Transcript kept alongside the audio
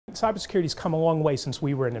Cybersecurity's come a long way since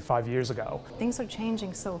we were in it 5 years ago. Things are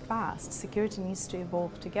changing so fast. Security needs to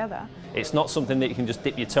evolve together. It's not something that you can just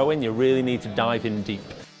dip your toe in, you really need to dive in deep.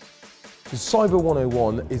 Cyber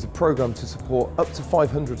 101 is a program to support up to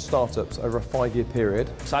 500 startups over a 5-year period.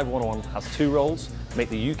 Cyber 101 has two roles: make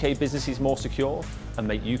the UK businesses more secure and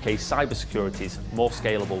make UK cybersecurities more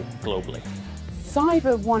scalable globally.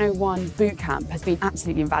 Cyber 101 Bootcamp has been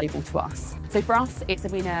absolutely invaluable to us. So for us, it's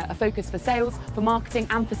been a focus for sales, for marketing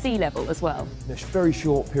and for C-level as well. In a very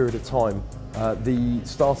short period of time, the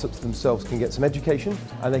startups themselves can get some education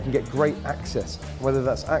and they can get great access, whether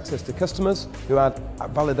that's access to customers who add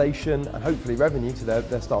validation and hopefully revenue to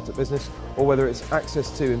their startup business, or whether it's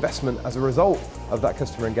access to investment as a result of that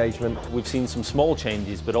customer engagement. We've seen some small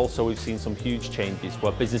changes, but also we've seen some huge changes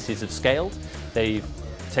where businesses have scaled, they've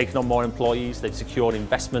taken on more employees, they've secured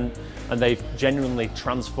investment, and they've genuinely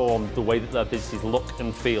transformed the way that their businesses look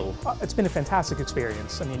and feel. It's been a fantastic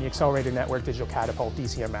experience. I mean, the Accelerator Network, Digital Catapult,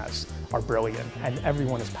 DCMS are brilliant, and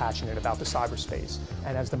everyone is passionate about the cyberspace.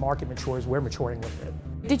 And as the market matures, we're maturing with it.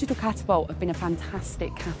 Digital Catapult have been a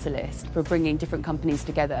fantastic catalyst for bringing different companies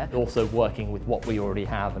together. Also working with what we already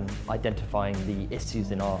have and identifying the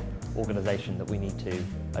issues in our organisation that we need to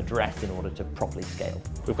address in order to properly scale.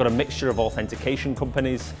 We've got a mixture of authentication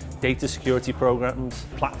companies, data security programs,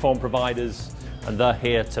 platform providers, and they're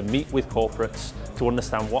here to meet with corporates to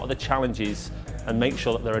understand what are the challenges and make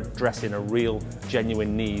sure that they're addressing a real,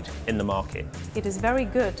 genuine need in the market. It is very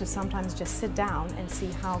good to sometimes just sit down and see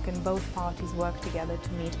how can both parties work together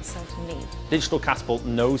to meet a certain need. Digital Catapult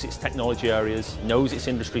knows its technology areas, knows its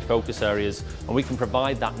industry focus areas, and we can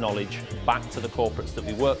provide that knowledge back to the corporates that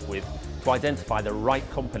we work with to identify the right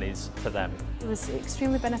companies for them. It was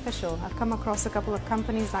extremely beneficial. I've come across a couple of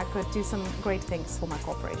companies that could do some great things for my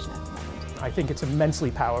corporation at the moment. I think it's immensely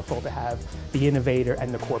powerful to have the innovator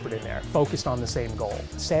and the corporate in there, focused on the same goal.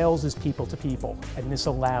 Sales is people to people, and this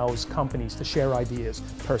allows companies to share ideas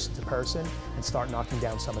person to person and start knocking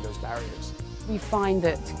down some of those barriers. We find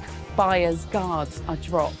that buyers' guards are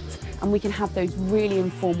dropped and we can have those really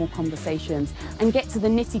informal conversations and get to the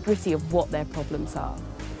nitty-gritty of what their problems are.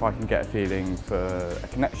 If I can get a feeling for a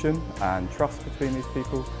connection and trust between these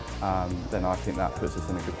people, then I think that puts us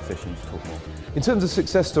in a good position to talk more. In terms of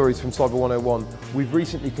success stories from Cyber 101, we've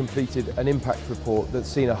recently completed an impact report that's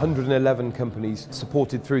seen 111 companies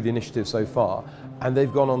supported through the initiative so far, and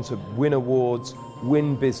they've gone on to win awards,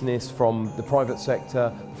 win business from the private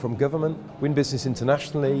sector, from government, win business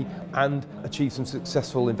internationally, and achieve some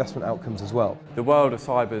successful investment outcomes as well. The world of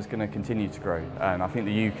cyber is going to continue to grow, and I think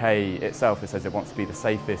the UK itself says it wants to be the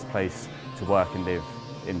safest place to work and live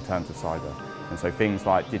in terms of cyber. And so things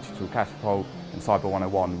like Digital Catapult and Cyber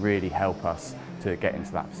 101 really help us to get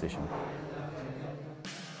into that position.